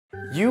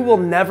You will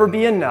never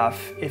be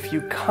enough if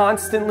you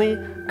constantly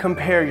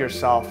compare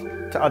yourself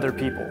to other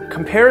people.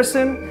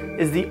 Comparison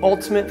is the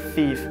ultimate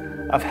thief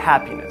of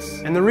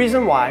happiness. And the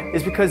reason why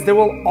is because there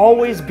will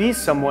always be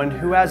someone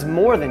who has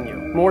more than you.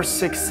 More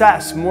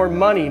success, more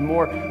money,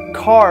 more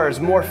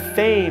cars, more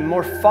fame,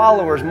 more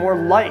followers, more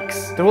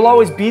likes. There will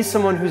always be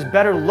someone who's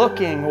better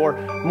looking or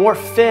more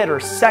fit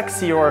or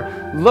sexy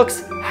or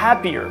looks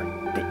happier.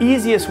 The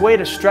easiest way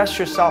to stress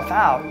yourself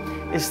out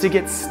is to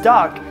get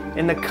stuck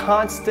in the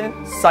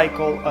constant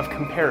cycle of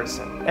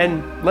comparison.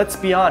 And let's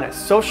be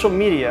honest, social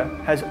media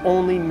has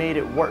only made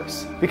it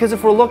worse. Because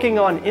if we're looking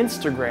on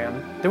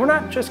Instagram, then we're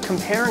not just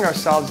comparing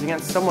ourselves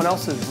against someone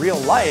else's real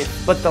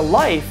life, but the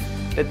life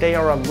that they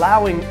are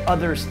allowing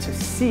others to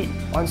see.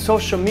 On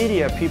social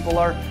media, people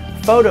are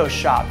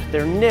photoshopped,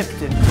 they're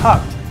nipped and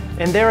tucked,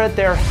 and they're at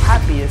their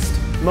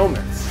happiest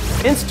moments.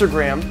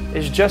 Instagram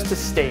is just a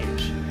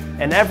stage,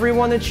 and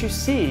everyone that you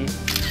see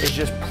is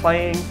just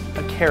playing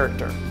a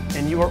character,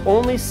 and you are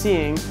only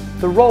seeing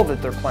the role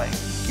that they're playing.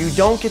 You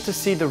don't get to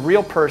see the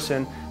real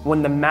person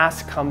when the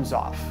mask comes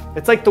off.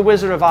 It's like the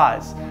Wizard of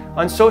Oz.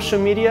 On social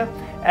media,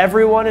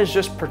 everyone is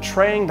just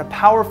portraying the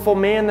powerful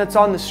man that's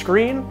on the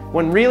screen,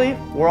 when really,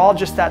 we're all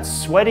just that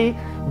sweaty,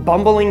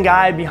 bumbling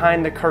guy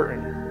behind the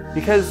curtain.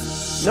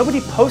 Because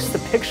nobody posts the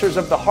pictures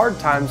of the hard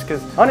times,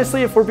 because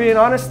honestly, if we're being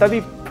honest,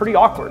 that'd be pretty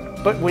awkward.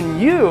 But when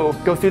you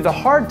go through the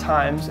hard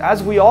times,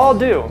 as we all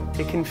do,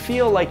 it can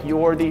feel like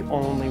you're the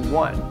only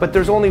one. But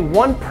there's only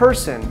one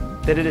person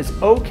that it is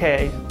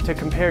okay to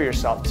compare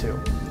yourself to,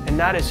 and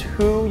that is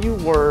who you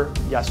were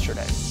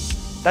yesterday.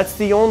 That's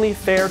the only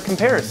fair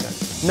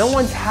comparison. No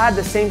one's had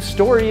the same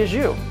story as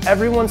you.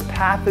 Everyone's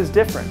path is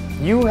different.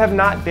 You have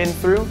not been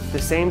through the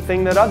same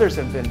thing that others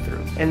have been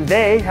through, and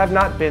they have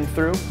not been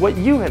through what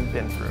you have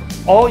been through.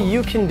 All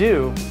you can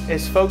do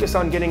is focus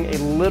on getting a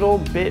little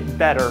bit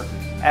better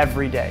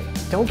every day.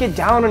 Don't get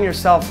down on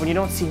yourself when you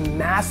don't see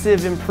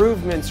massive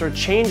improvements or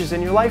changes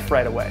in your life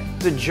right away.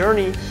 The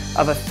journey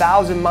of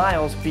 1,000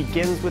 miles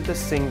begins with a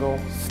single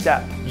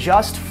step.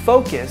 Just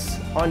focus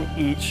on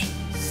each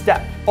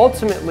step.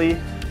 Ultimately,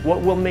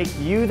 what will make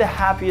you the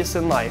happiest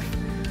in life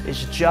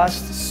is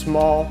just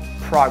small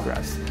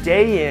progress,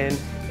 day in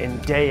and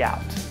day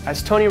out.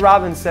 As Tony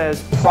Robbins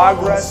says,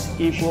 progress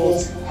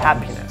equals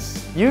happiness.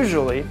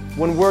 Usually,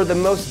 when we're the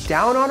most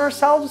down on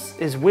ourselves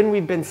is when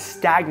we've been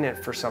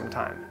stagnant for some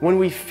time. When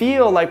we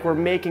feel like we're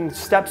making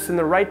steps in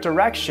the right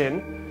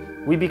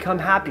direction, we become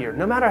happier,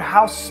 no matter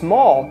how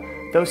small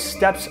those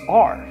steps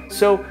are.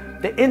 So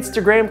the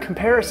Instagram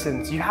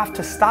comparisons, you have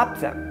to stop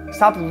them.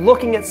 Stop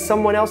looking at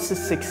someone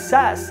else's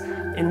success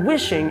and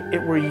wishing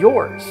it were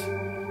yours.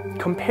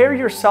 Compare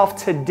yourself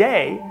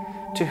today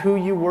to who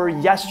you were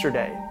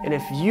yesterday. And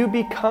if you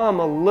become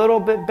a little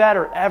bit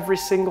better every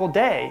single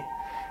day,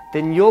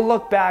 then you'll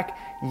look back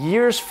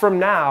years from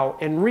now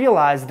and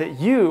realize that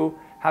you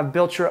have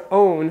built your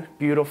own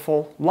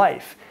beautiful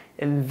life.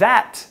 And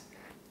that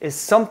is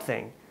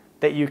something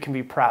that you can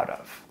be proud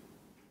of.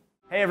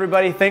 Hey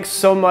everybody, thanks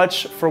so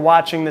much for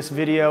watching this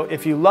video.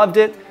 If you loved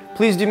it,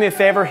 please do me a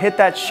favor, hit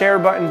that share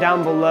button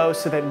down below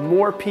so that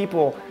more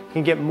people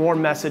can get more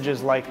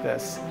messages like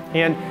this.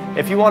 And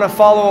if you want to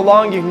follow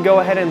along, you can go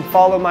ahead and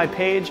follow my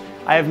page.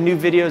 I have new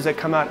videos that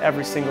come out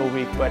every single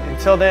week. But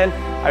until then,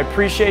 I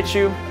appreciate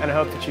you, and I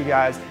hope that you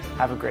guys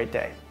have a great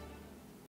day.